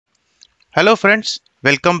Hello friends,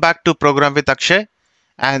 welcome back to Program with Akshay,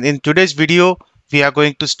 and in today's video we are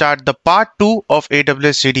going to start the part 2 of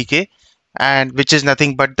AWS CDK, and which is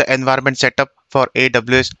nothing but the environment setup for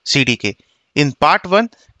AWS CDK. In part 1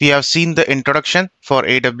 we have seen the introduction for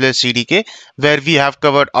AWS CDK, where we have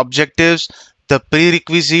covered objectives, the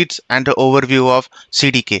prerequisites and the overview of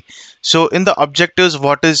CDK. So in the objectives,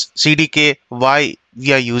 what is CDK, why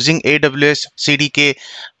we are using AWS CDK,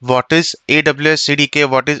 what is AWS CDK,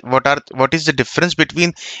 what is the difference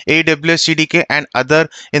between AWS CDK and other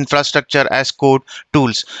infrastructure as code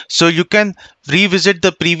tools. So you can revisit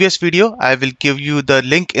the previous video. I will give you the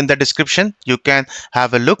link in the description. You can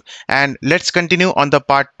have a look, and let's continue on the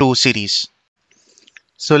part 2 series.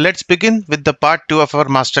 So let's begin with the part 2 of our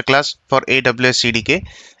masterclass for AWS CDK.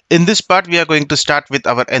 In this part, we are going to start with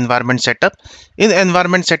our environment setup. In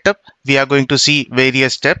environment setup, we are going to see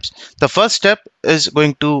various steps. The first step is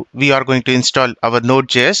we are going to install our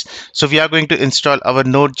Node.js. So we are going to install our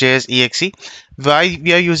Node.js exe. Why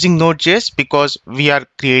we are using Node.js? Because we are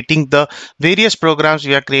creating the various programs,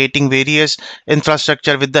 we are creating various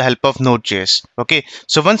infrastructure with the help of Node.js. Okay,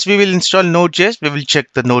 so once we will install Node.js, we will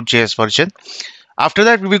check the Node.js version. After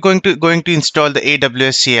that, we are going to install the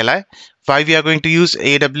AWS CLI. Why we are going to use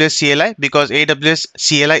AWS CLI? Because AWS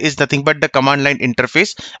CLI is nothing but the command line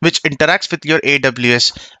interface which interacts with your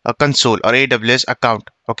AWS console or AWS account.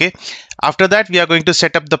 Okay. After that, we are going to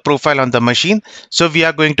set up the profile on the machine. So we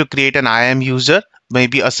are going to create an IAM user,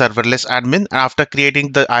 maybe a serverless admin. And after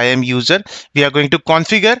creating the IAM user, we are going to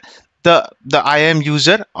configure the IAM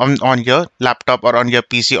user on your laptop or on your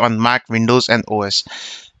PC on Mac, Windows and OS.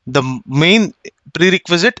 The main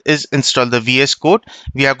prerequisite is install the VS Code.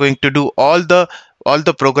 We are going to do all the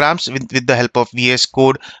programs with the help of VS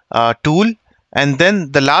Code tool. And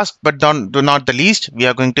then the last but not the least, we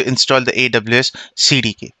are going to install the AWS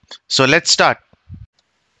CDK. So let's start.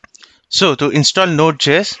 So to install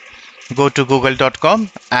Node.js, go to google.com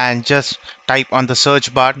and just type on the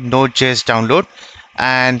search bar Node.js download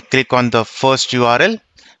and click on the first URL,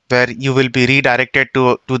 where you will be redirected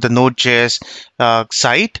to the Node.js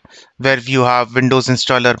site, where you have Windows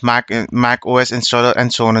installer, Mac OS installer,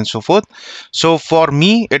 and so on and so forth. So for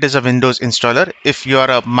me, it is a Windows installer. If you are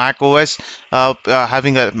a Mac OS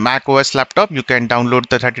having a Mac OS laptop, you can download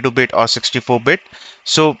the 32-bit or 64-bit.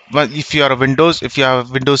 So if you are a Windows, if you have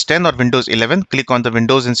Windows 10 or Windows 11, click on the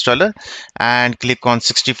Windows installer and click on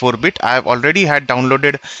 64-bit. I have already had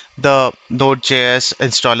downloaded the Node.js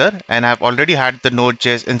installer, and I have already had the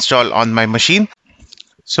Node.js install on my machine.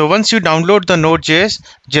 So once you download the Node.js,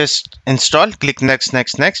 just install, click next,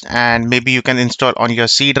 and maybe you can install on your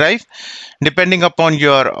C drive. Depending upon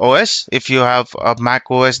your OS, if you have a Mac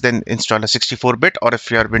OS, then install a 64-bit, or if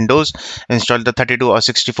you are Windows, install the 32 or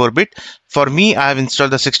 64-bit. For me, I have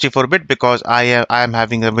installed the 64-bit because I am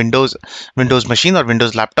having a Windows machine or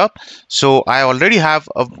Windows laptop. So I already have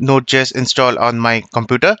a Node.js install on my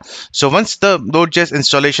computer. So once the Node.js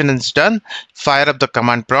installation is done, fire up the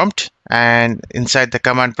command prompt, and inside the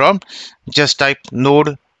command prompt, just type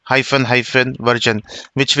node -- version,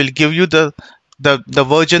 which will give you the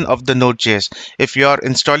version of the Node.js. If you are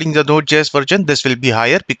installing the Node.js version, this will be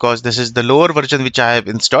higher because this is the lower version which I have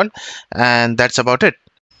installed, and that's about it.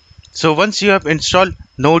 So once you have installed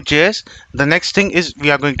Node.js, the next thing is we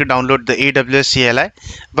are going to download the AWS CLI.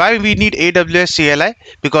 Why we need AWS CLI?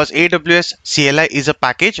 Because AWS CLI is a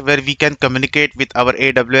package where we can communicate with our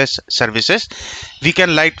AWS services. We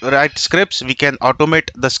can write scripts, we can automate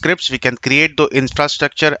the scripts, we can create the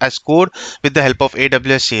infrastructure as code with the help of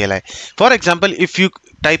AWS CLI. For example, if you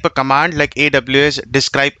type a command like AWS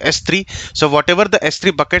describe S3, so whatever the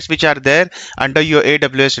S3 buckets which are there under your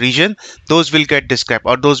AWS region, those will get described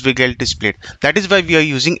or those will get displayed. That is why we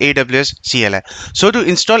are using AWS CLI. So to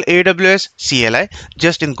install AWS CLI,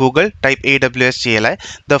 just in Google type AWS CLI.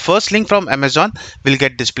 The first link from Amazon will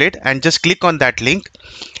get displayed, and just click on that link,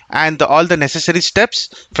 and all the necessary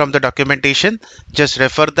steps from the documentation, just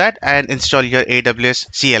refer that and install your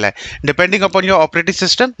AWS CLI. Depending upon your operating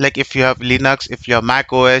system, like if you have Linux, if you have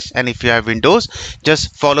Mac OS, and if you have Windows,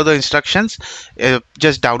 just follow the instructions.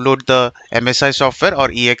 Just download the MSI software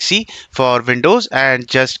or exe for Windows, and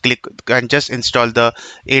just click and just install the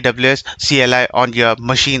AWS CLI on your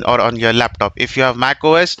machine or on your laptop. If you have Mac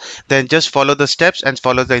OS, then just follow the steps and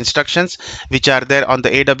follow the instructions which are there on the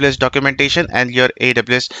AWS documentation, and your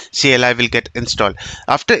AWS CLI will get installed.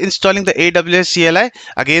 After installing the AWS CLI,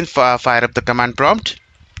 again fire up the command prompt,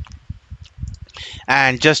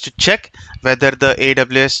 and just to check whether the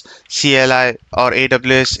AWS CLI or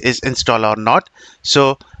AWS is installed or not.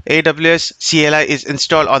 So AWS CLI is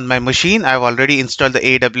installed on my machine. I've already installed the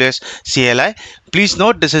AWS CLI. Please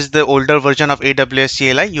note, this is the older version of AWS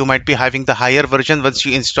CLI. You might be having the higher version once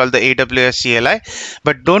you install the AWS CLI,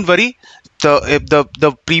 but don't worry.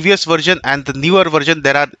 The previous version and the newer version,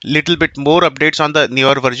 there are little bit more updates on the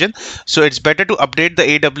newer version, so it's better to update the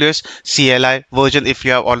AWS CLI version if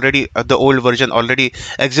you have already the old version already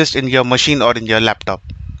exists in your machine or in your laptop.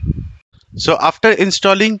 So after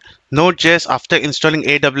installing Node.js, after installing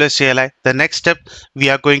AWS CLI, the next step, we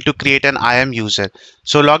are going to create an IAM user.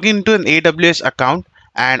 So log into an AWS account,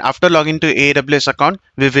 and after logging to AWS account,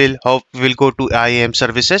 we will go to IAM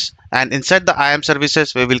services, and inside the IAM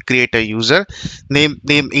services, we will create a user. Name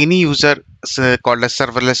any user called as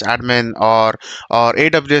serverless admin or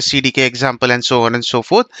AWS CDK example, and so on and so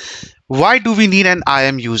forth. Why do we need an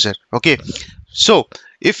IAM user? Okay, so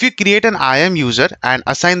if you create an IAM user and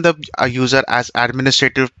assign the user as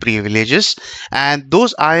administrative privileges, and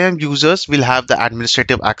those IAM users will have the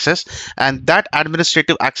administrative access, and that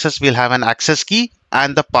administrative access will have an access key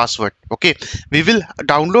and the password. Okay, we will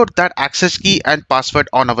download that access key and password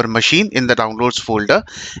on our machine in the downloads folder,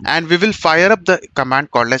 and we will fire up the command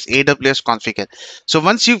called as AWS configure. So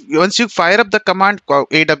once you fire up the command called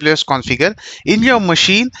AWS configure in your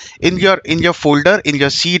machine, in your folder, in your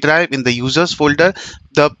C drive, in the users folder,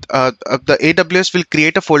 the AWS will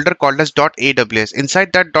create a folder called as .aws.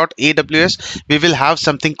 Inside that .aws, we will have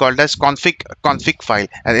something called as config file,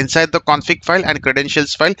 and inside the config file and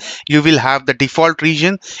credentials file, you will have the default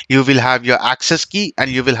region, you will have your access key,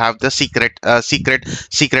 and you will have the secret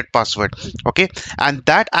password. Okay, and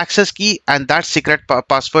that access key and that secret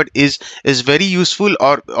password is very useful,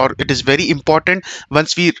 or it is very important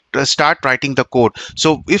once we start writing the code.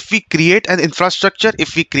 So if we create an infrastructure,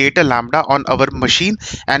 if we create a Lambda on our machine,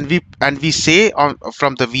 and we say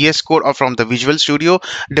from the VS Code or from the Visual Studio,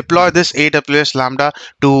 deploy this AWS Lambda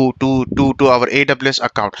to our AWS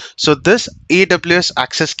account. So this AWS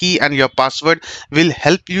access key and your password will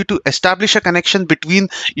help you to establish a connection between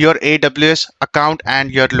your AWS account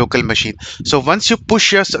and your local machine. So once you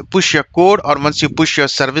push your code, or once you push your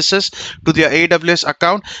services to the AWS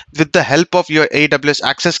account with the help of your AWS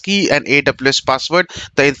access key and AWS password,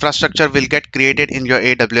 the infrastructure will get created in your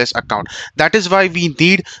AWS account. That is why we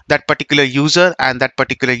need that particular user and that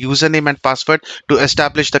particular username and password to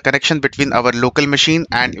establish the connection between our local machine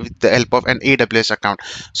and with the help of an AWS account.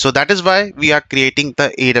 So that is why we are creating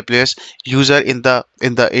the AWS user in the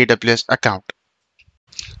AWS account.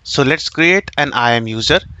 So let's create an IAM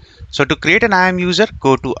user. So to create an IAM user,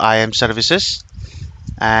 go to IAM services,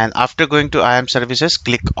 and after going to IAM services,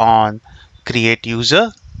 click on create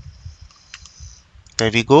user.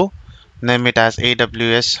 There we go. Name it as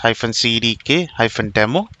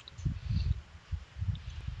AWS-CDK-demo.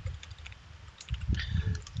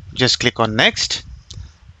 Just click on next.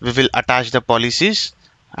 We will attach the policies,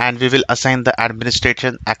 and we will assign the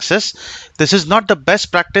administration access. This is not the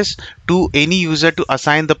best practice to any user to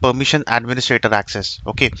assign the permission administrator access.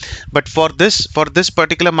 Okay, but for this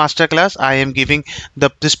particular masterclass, I am giving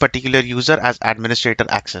this particular user as administrator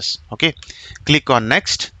access. Okay, click on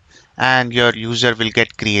next, and your user will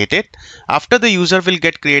get created. After the user will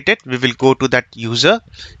get created, we will go to that user.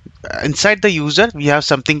 Inside the user, we have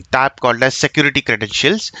something tab called as security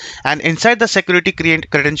credentials, and inside the security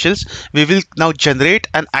credentials, we will now generate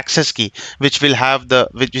an access key which will have the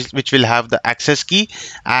access key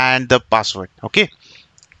and the password. Okay,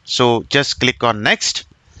 so just click on next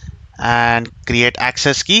and create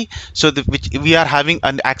access key. So which we are having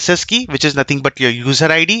an access key which is nothing but your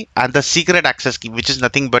user ID, and the secret access key which is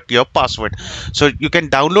nothing but your password. So you can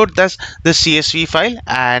download this CSV file,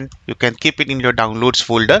 and you can keep it in your downloads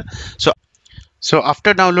folder. So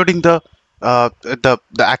after downloading the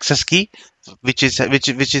access key, which is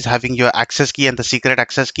having your access key and the secret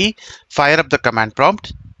access key, fire up the command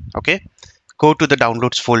prompt. Okay, go to the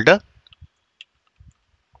downloads folder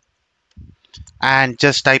and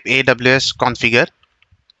just type AWS configure.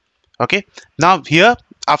 Okay, now here,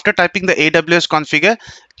 after typing the AWS configure,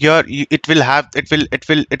 it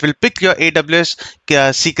will pick your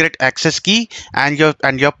AWS secret access key and your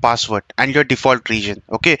password and your default region.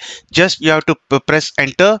 Okay, just you have to press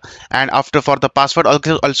enter, and for the password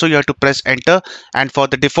also you have to press enter, and for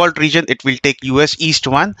the default region it will take US East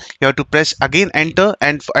 1. You have to press again enter,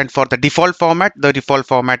 and for the default format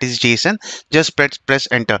is JSON. Just press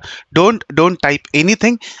enter. Don't type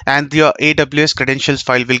anything, and your AWS credentials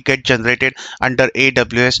file will get generated under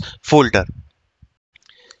AWS folder.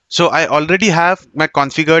 So I already have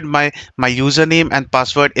configured my username and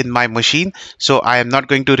password in my machine. So I am not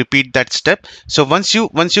going to repeat that step. So once you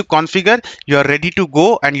configure, you are ready to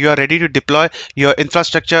go and you are ready to deploy your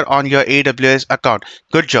infrastructure on your AWS account.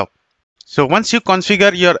 Good job. So once you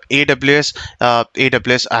configure your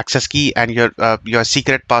AWS access key and your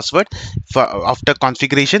secret password, after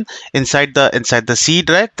configuration, inside the C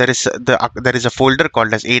drive there is a folder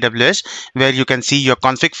called as AWS, where you can see your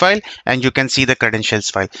config file and you can see the credentials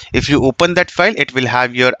file. If you open that file, it will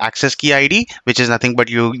have your access key ID, which is nothing but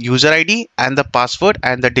your user ID, and the password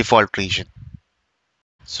and the default region.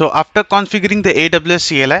 So after configuring the AWS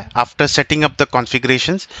CLI, after setting up the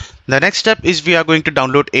configurations, the next step is we are going to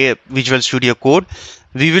download a Visual Studio Code.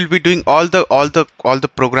 We will be doing all the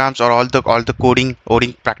programs or all the coding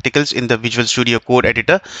practicals in the Visual Studio Code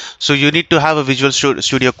editor. So you need to have a Visual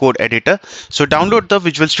Studio Code editor. So download the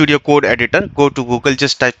Visual Studio Code editor. Go to Google,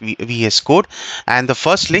 just type VS Code, and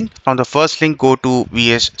from the first link go to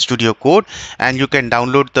VS Studio Code, and you can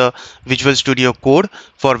download the Visual Studio Code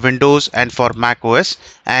for Windows and for Mac OS,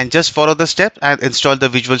 and just follow the steps and install the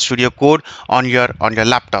Visual Studio Code on your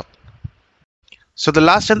laptop. So the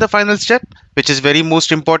last and the final step, which is very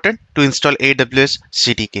most important, to install AWS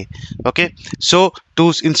CDK. Okay, so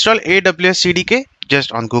to install AWS CDK,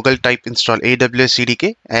 just on Google type install AWS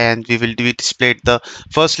CDK, and we will be displayed the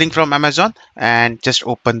first link from Amazon, and just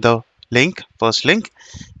open the first link,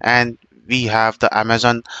 and we have the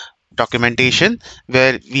Amazon documentation,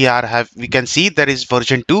 where we can see there is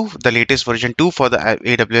version 2, the latest version 2 for the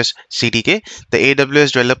AWS CDK. The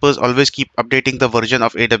AWS developers always keep updating the version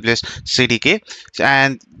of AWS CDK,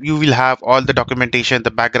 and you will have all the documentation,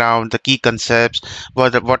 the background, the key concepts,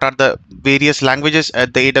 what are the various languages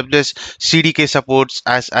the AWS CDK supports.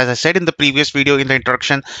 As I said in the previous video in the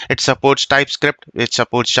introduction, it supports TypeScript, it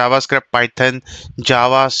supports JavaScript, Python,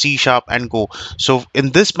 Java, C#, and Go. So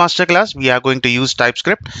in this masterclass, we are going to use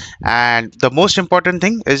TypeScript. And the most important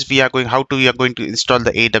thing is we are going to install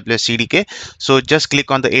the AWS CDK. So just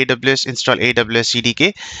click on the AWS install AWS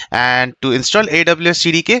CDK, and to install AWS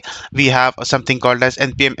CDK, we have something called as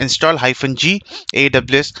npm install -g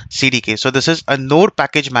AWS CDK. So this is a node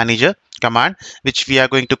package manager command, which we are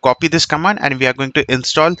going to copy this command, and we are going to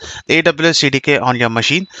install AWS CDK on your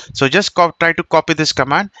machine. So just try to copy this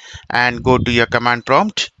command and go to your command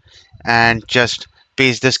prompt and just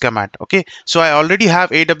paste this command. Okay, so I already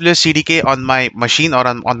have AWS CDK on my machine or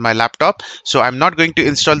on my laptop, so I'm not going to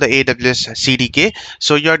install the AWS CDK.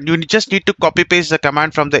 So you just need to copy paste the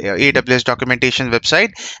command from the AWS documentation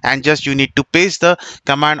website, and just you need to paste the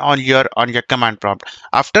command on your command prompt.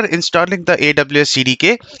 After installing the AWS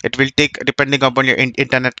CDK, it will take, depending upon your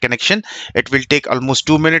internet connection, it will take almost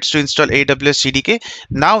 2 minutes to install AWS CDK.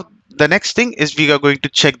 Now the next thing is we are going to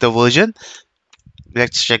check the version.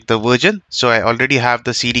 Let's check the version. So I already have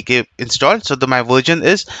the CDK installed, so my version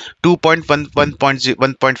is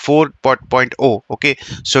 2.1.4.0. okay,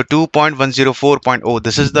 so 2.104.0,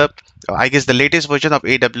 this is the I guess the latest version of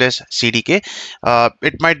AWS CDK.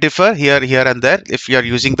 It might differ here and there. If you are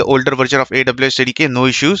using the older version of AWS CDK, no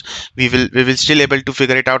issues. We will still able to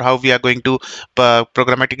figure it out how we are going to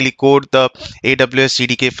programmatically code the AWS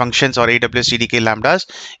CDK functions or AWS CDK lambdas.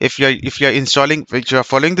 If you are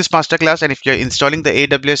following this masterclass, and if you are installing the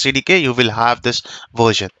AWS CDK, you will have this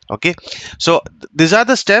version. Okay, so these are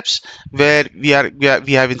the steps where we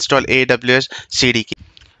have installed AWS CDK.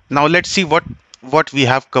 Now let's see what we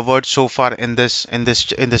have covered so far in this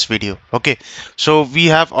video. Okay, so we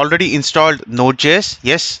have already installed Node.js.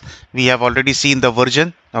 Yes, we have already seen the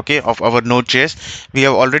version, okay, of our Node.js. We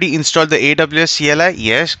have already installed the AWS CLI.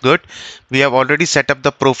 Yes, good. We have already set up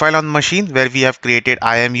the profile on machine, where we have created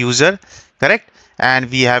IAM user, correct, and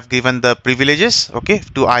we have given the privileges, okay,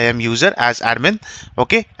 to IAM user as admin.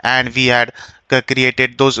 Okay, and we had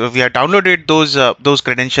created those, we have downloaded those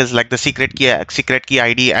credentials like the secret key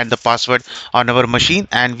ID and the password on our machine,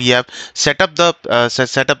 and we have set up the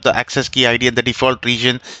access key ID and the default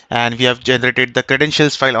region, and we have generated the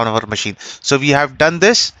credentials file on our machine. So we have done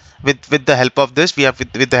this with the help of this.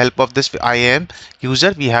 With the help of this IAM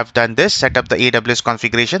user, we have done this, set up the AWS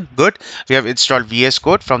configuration. Good. We have installed VS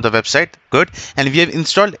Code from the website. Good. And we have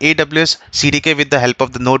installed AWS CDK with the help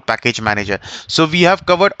of the node package manager. So we have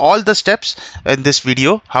covered all the steps in this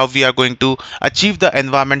video, how we are going to achieve the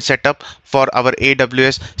environment setup for our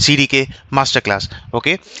AWS CDK masterclass.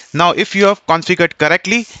 Okay, now if you have configured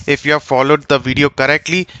correctly, if you have followed the video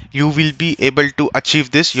correctly, you will be able to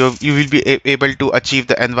achieve this. You will be able to achieve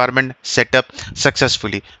the environment setup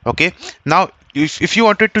successfully. Okay, now if you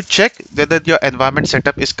wanted to check whether your environment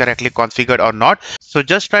setup is correctly configured or not, so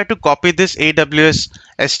just try to copy this AWS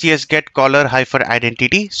STS get caller hyphen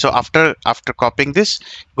identity. So after copying this,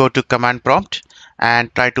 go to command prompt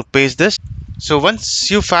and try to paste this. So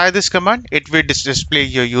once you fire this command, it will display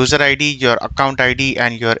your user ID, your account ID,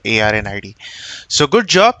 and your ARN ID. So good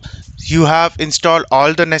job. You have installed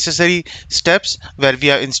all the necessary steps where we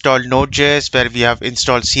have installed Node.js, where we have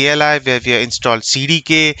installed CLI, where we have installed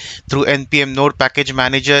CDK through npm node package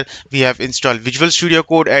manager. We have installed Visual Studio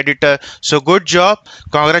Code editor. So good job.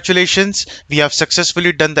 Congratulations. We have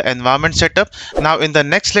successfully done the environment setup. Now in the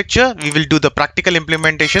next lecture, we will do the practical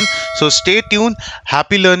implementation. So stay tuned.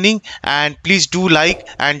 Happy learning, and please do like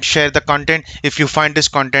and share the content if you find this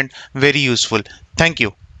content very useful. Thank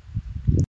you.